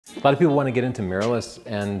A lot of people want to get into mirrorless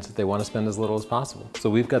and they want to spend as little as possible.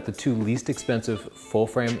 So we've got the two least expensive full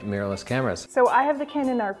frame mirrorless cameras. So I have the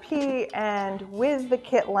Canon RP, and with the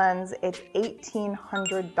kit lens, it's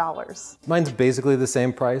 $1,800. Mine's basically the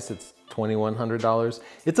same price. It's $2,100.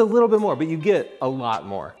 It's a little bit more, but you get a lot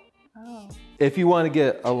more. Oh. If you want to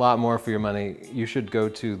get a lot more for your money, you should go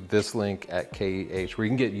to this link at KEH where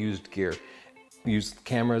you can get used gear. Used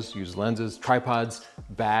cameras, used lenses, tripods,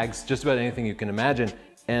 bags, just about anything you can imagine.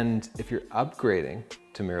 And if you're upgrading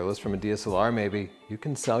to mirrorless from a DSLR maybe, you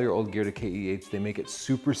can sell your old gear to KEH. They make it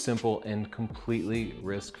super simple and completely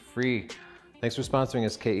risk-free. Thanks for sponsoring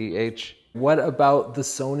us, KEH. What about the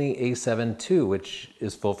Sony A7 II, which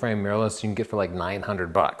is full frame mirrorless you can get for like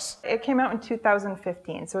 900 bucks? It came out in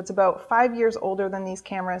 2015, so it's about 5 years older than these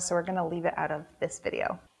cameras, so we're gonna leave it out of this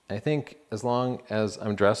video. I think as long as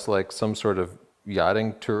I'm dressed like some sort of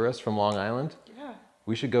yachting tourist from Long Island, yeah,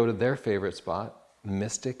 we should go to their favorite spot,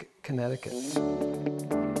 Mystic, Connecticut.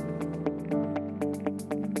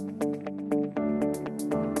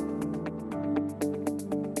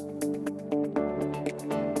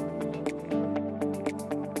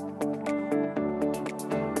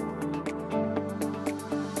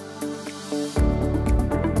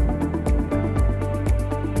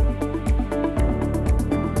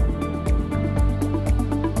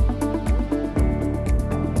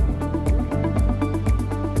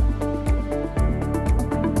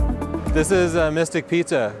 This is Mystic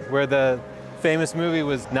Pizza, where the famous movie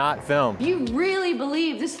was not filmed. You really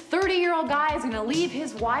believe this 30-year-old guy is gonna leave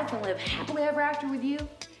his wife and live happily ever after with you?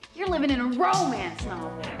 You're living in a romance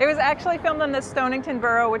novel. It was actually filmed on the Stonington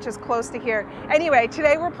Borough, which is close to here. Anyway,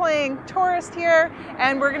 today we're playing tourist here,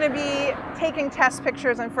 and we're gonna be taking test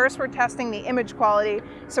pictures, and first we're testing the image quality.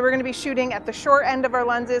 So we're gonna be shooting at the short end of our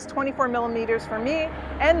lenses, 24 millimeters for me,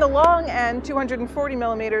 and the long end, 240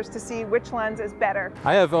 millimeters, to see which lens is better.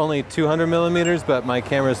 I have only 200 millimeters, but my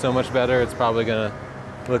camera is so much better, it's probably gonna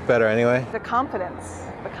look better anyway. The confidence,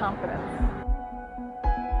 the confidence.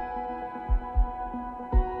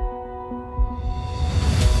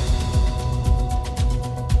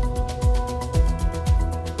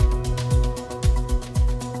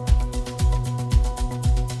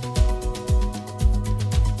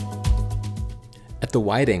 At the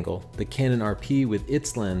wide angle, the Canon RP with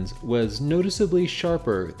its lens was noticeably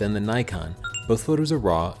sharper than the Nikon. Both photos are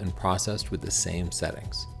raw and processed with the same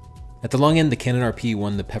settings. At the long end, the Canon RP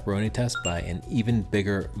won the pepperoni test by an even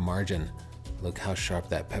bigger margin. Look how sharp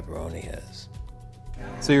that pepperoni is.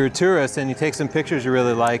 So you're a tourist and you take some pictures you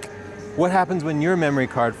really like. What happens when your memory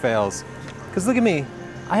card fails? Because look at me,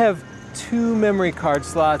 I have 2 memory card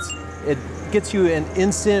slots. It gets you an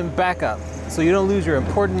instant backup so you don't lose your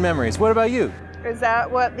important memories. What about you? Is that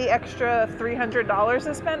what the extra $300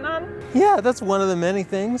 is spent on? Yeah, that's one of the many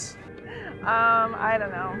things. I don't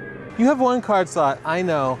know. You have 1 card slot, I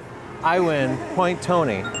know. I win, point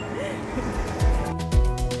Tony.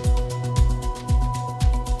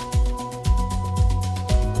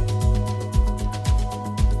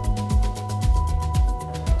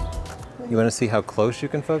 You want to see how close you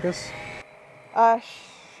can focus?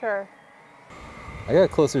 Sure. I got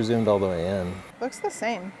closer zoomed all the way in. Looks the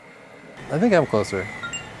same. I think I'm closer.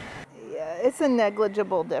 Yeah, it's a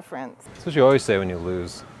negligible difference. That's what you always say when you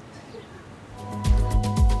lose.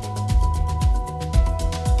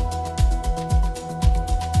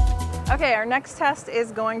 Okay, our next test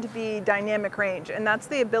is going to be dynamic range, and that's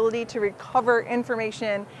the ability to recover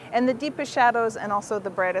information in the deepest shadows and also the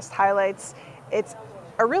brightest highlights. It's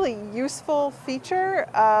a really useful feature,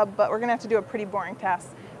 but we're gonna have to do a pretty boring test.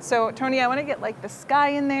 So Tony, I want to get like the sky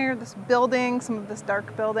in there, this building, some of this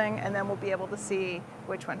dark building, and then we'll be able to see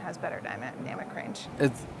which one has better dynamic range.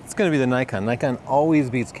 It's going to be the Nikon. Nikon always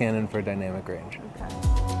beats Canon for dynamic range. Okay.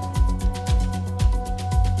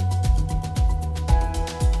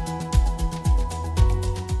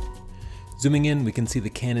 Zooming in, we can see the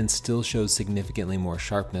Canon still shows significantly more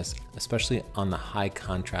sharpness, especially on the high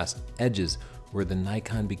contrast edges where the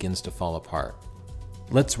Nikon begins to fall apart.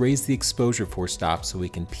 Let's raise the exposure force stop so we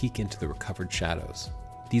can peek into the recovered shadows.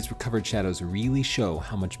 These recovered shadows really show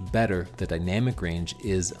how much better the dynamic range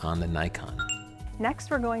is on the Nikon.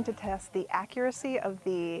 Next, we're going to test the accuracy of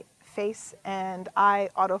the face and eye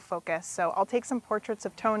autofocus. So I'll take some portraits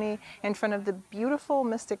of Tony in front of the beautiful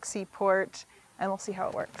Mystic Seaport, and we'll see how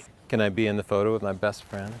it works. Can I be in the photo with my best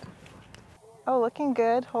friend? Oh, looking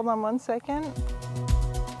good. Hold on 1 second.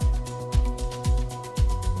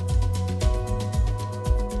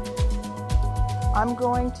 I'm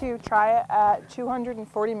going to try it at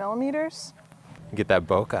 240 millimeters. Get that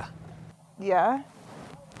bokeh. Yeah.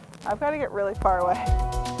 I've got to get really far away.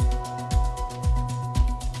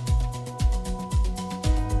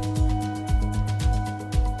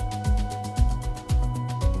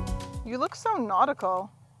 look so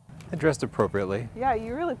nautical. I dressed appropriately. Yeah,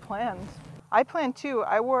 you really planned. I planned too.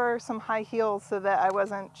 I wore some high heels so that I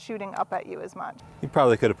wasn't shooting up at you as much. You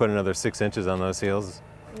probably could have put another 6 inches on those heels.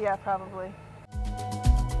 Yeah, probably.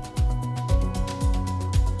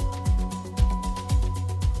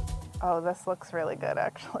 Oh, this looks really good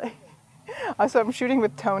actually. So I'm shooting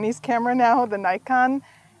with Tony's camera now, the Nikon,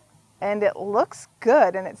 and it looks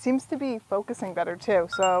good and it seems to be focusing better too.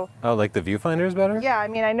 So. Oh, like the viewfinder is better? Yeah, I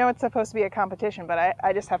mean, I know it's supposed to be a competition, but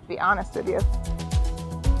I just have to be honest with you.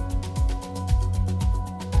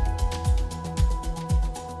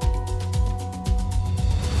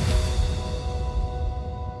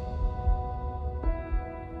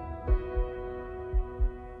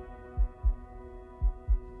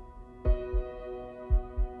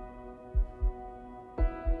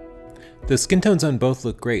 The skin tones on both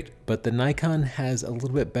look great, but the Nikon has a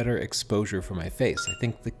little bit better exposure for my face. I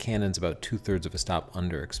think the Canon's about 2/3 of a stop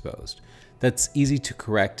underexposed. That's easy to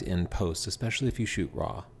correct in post, especially if you shoot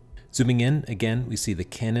raw. Zooming in, again, we see the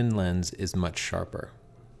Canon lens is much sharper.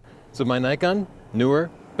 So my Nikon, newer,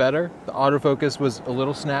 better. The autofocus was a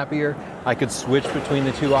little snappier. I could switch between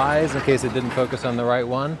the two eyes in case it didn't focus on the right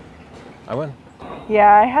one. I win.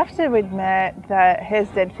 Yeah, I have to admit that his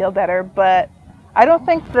did feel better, but I don't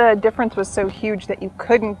think the difference was so huge that you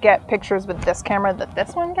couldn't get pictures with this camera that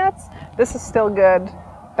this one gets. This is still good.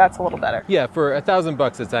 That's a little better. Yeah, for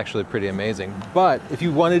 $1,000 it's actually pretty amazing. But if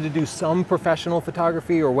you wanted to do some professional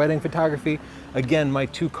photography or wedding photography, again, my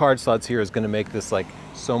 2 card slots here is going to make this like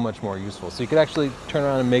so much more useful. So you could actually turn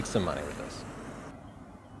around and make some money with this.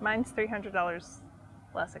 Mine's $300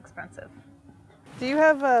 less expensive. Do you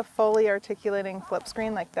have a fully articulating flip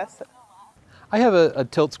screen like this? I have a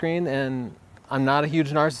tilt screen and I'm not a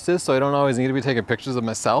huge narcissist, so I don't always need to be taking pictures of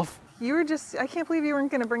myself. You were just, I can't believe you weren't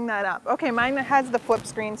going to bring that up. Okay, mine has the flip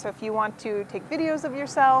screen, so if you want to take videos of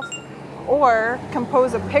yourself or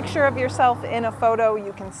compose a picture of yourself in a photo,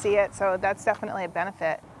 you can see it, so that's definitely a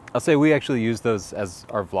benefit. I'll say we actually use those as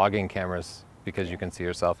our vlogging cameras because you can see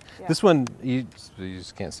yourself. Yeah. This one, you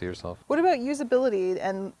just can't see yourself. What about usability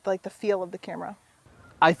and like the feel of the camera?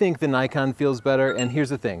 I think the Nikon feels better, and here's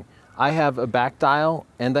the thing. I have a back dial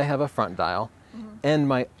and I have a front dial. And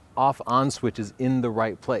my off-on switch is in the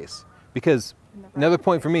right place. Because another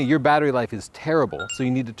point for me, your battery life is terrible, so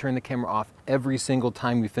you need to turn the camera off every single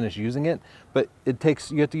time you finish using it, but you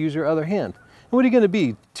have to use your other hand. And what are you gonna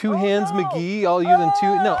be, two hands no. McGee, all using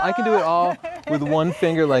two? No, I can do it all with one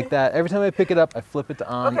finger like that. Every time I pick it up, I flip it to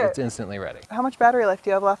on, it's instantly ready. How much battery life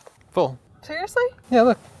do you have left? Full. Seriously? Yeah,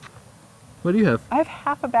 look. What do you have? I have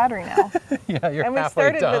half a battery now. Yeah, you're halfway done.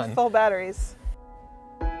 And we started with full batteries.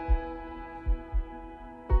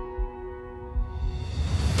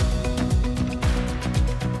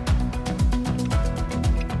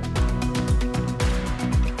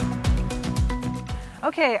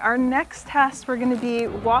 Okay, our next test, we're going to be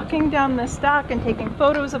walking down this dock and taking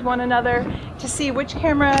photos of one another to see which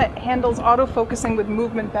camera handles autofocusing with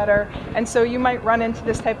movement better. And so you might run into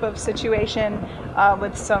this type of situation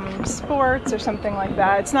with some sports or something like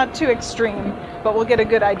that. It's not too extreme, but we'll get a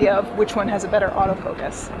good idea of which one has a better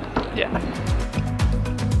autofocus. Yeah.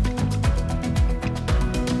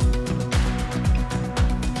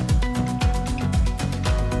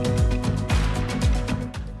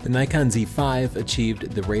 The Nikon Z5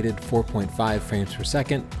 achieved the rated 4.5 frames per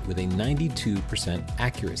second with a 92%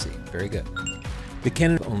 accuracy. Very good. The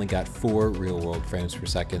Canon only got 4 real-world frames per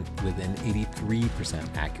second with an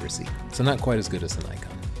 83% accuracy, so not quite as good as the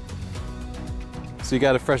Nikon. So you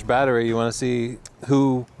got a fresh battery. You want to see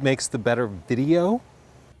who makes the better video?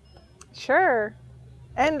 Sure.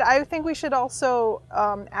 And I think we should also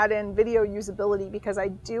add in video usability because I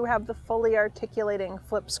do have the fully articulating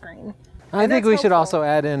flip screen. I think we should also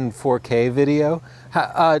add in 4K video.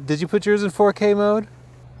 Did you put yours in 4K mode?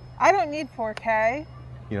 I don't need 4K.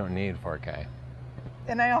 You don't need 4K.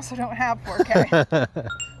 And I also don't have 4K.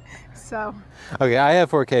 So. Okay, I have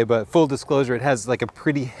 4K, but full disclosure, it has like a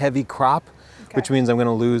pretty heavy crop, which means I'm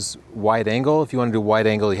gonna lose wide angle. If you wanna do wide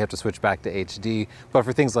angle, you have to switch back to HD. But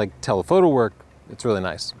for things like telephoto work, it's really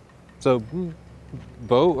nice. So,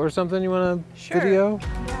 boat or something you wanna video?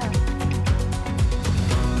 Yeah.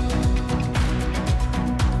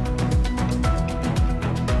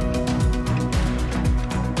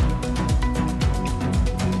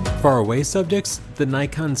 For our away subjects, the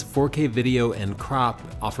Nikon's 4K video and crop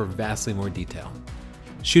offer vastly more detail.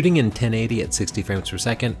 Shooting in 1080 at 60 frames per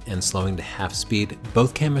second and slowing to half speed,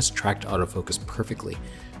 both cameras tracked autofocus perfectly.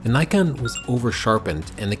 The Nikon was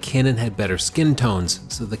over-sharpened and the Canon had better skin tones,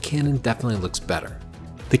 so the Canon definitely looks better.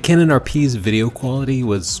 The Canon RP's video quality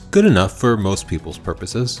was good enough for most people's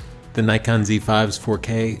purposes. The Nikon Z5's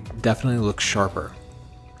 4K definitely looks sharper.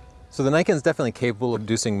 So the Nikon's definitely capable of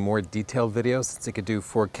producing more detailed videos since it could do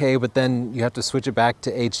 4K, but then you have to switch it back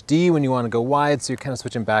to HD when you want to go wide, so you're kind of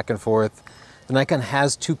switching back and forth. The Nikon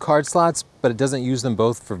has 2 card slots, but it doesn't use them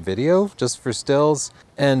both for video, just for stills.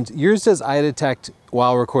 And yours does eye detect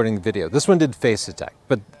while recording video. This one did face detect,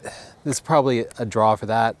 but this is probably a draw for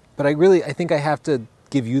that. But I think I have to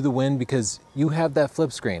give you the win because you have that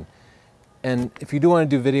flip screen. And if you do want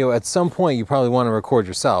to do video, at some point you probably want to record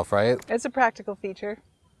yourself, right? It's a practical feature.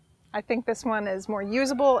 I think this one is more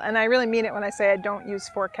usable, and I really mean it when I say I don't use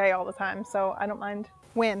 4K all the time, so I don't mind.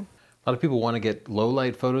 Win. A lot of people want to get low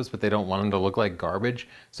light photos, but they don't want them to look like garbage.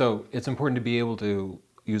 So it's important to be able to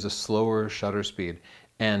use a slower shutter speed.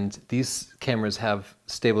 And these cameras have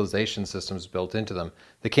stabilization systems built into them.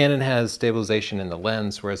 The Canon has stabilization in the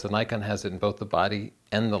lens, whereas the Nikon has it in both the body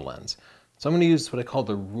and the lens. So I'm going to use what I call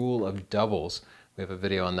the rule of doubles. We have a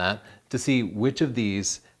video on that to see which of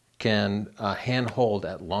these can hand hold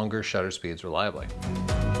at longer shutter speeds reliably.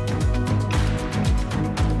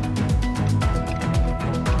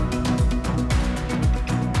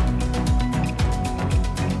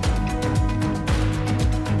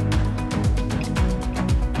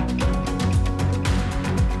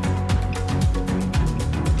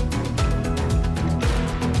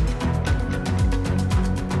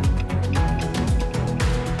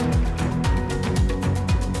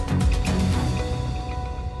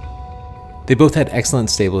 They both had excellent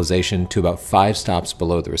stabilization to about 5 stops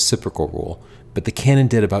below the reciprocal rule, but the Canon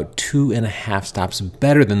did about 2.5 stops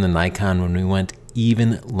better than the Nikon when we went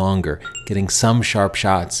even longer, getting some sharp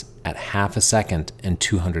shots at half a second and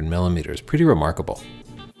 200 millimeters. Pretty remarkable.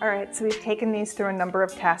 All right, so we've taken these through a number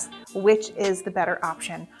of tests. Which is the better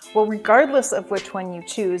option? Well, regardless of which one you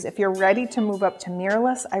choose, if you're ready to move up to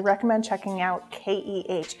mirrorless, I recommend checking out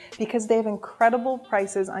KEH because they have incredible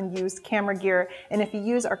prices on used camera gear. And if you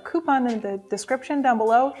use our coupon in the description down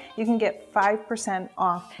below, you can get 5%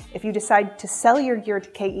 off. If you decide to sell your gear to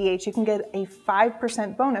KEH, you can get a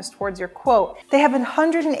 5% bonus towards your quote. They have a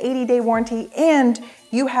 180-day warranty and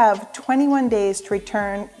you have 21 days to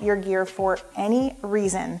return your gear for any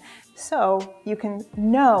reason. So you can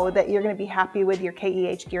know that you're going to be happy with your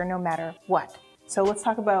KEH gear no matter what. So let's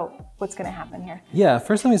talk about what's going to happen here. Yeah,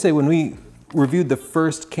 first let me say when we reviewed the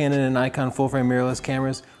first Canon and Nikon full-frame mirrorless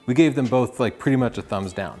cameras, we gave them both like pretty much a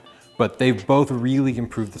thumbs down. But they've both really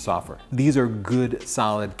improved the software. These are good,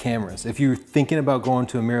 solid cameras. If you're thinking about going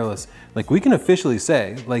to a mirrorless, like we can officially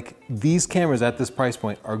say, like these cameras at this price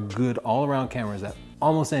point are good all-around cameras that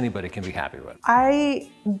almost anybody can be happy with. I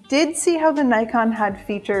did see how the Nikon had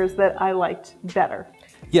features that I liked better.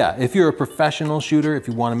 Yeah, if you're a professional shooter, if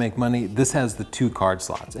you want to make money, this has the 2 card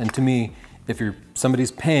slots. And to me, if somebody's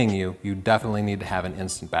paying you, you definitely need to have an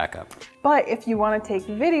instant backup. But if you want to take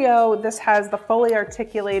video, this has the fully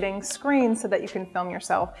articulating screen so that you can film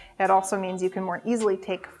yourself. It also means you can more easily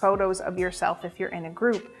take photos of yourself if you're in a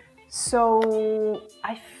group. So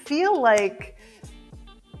I feel like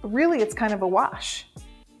really it's kind of a wash.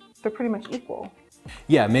 They're pretty much equal.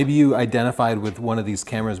 Yeah, maybe you identified with one of these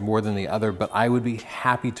cameras more than the other, but I would be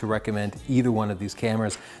happy to recommend either one of these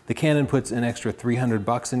cameras. The Canon puts an extra 300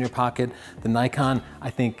 bucks in your pocket. The Nikon,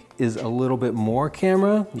 I think, is a little bit more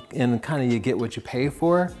camera, and kind of you get what you pay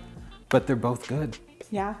for, but they're both good.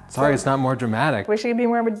 Yeah. Sorry, it's not more dramatic. Wish it could be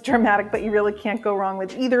more dramatic, but you really can't go wrong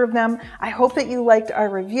with either of them. I hope that you liked our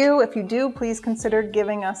review. If you do, please consider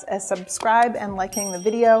giving us a subscribe and liking the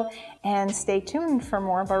video, and stay tuned for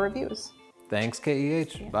more of our reviews. Thanks,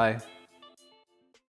 KEH. Bye.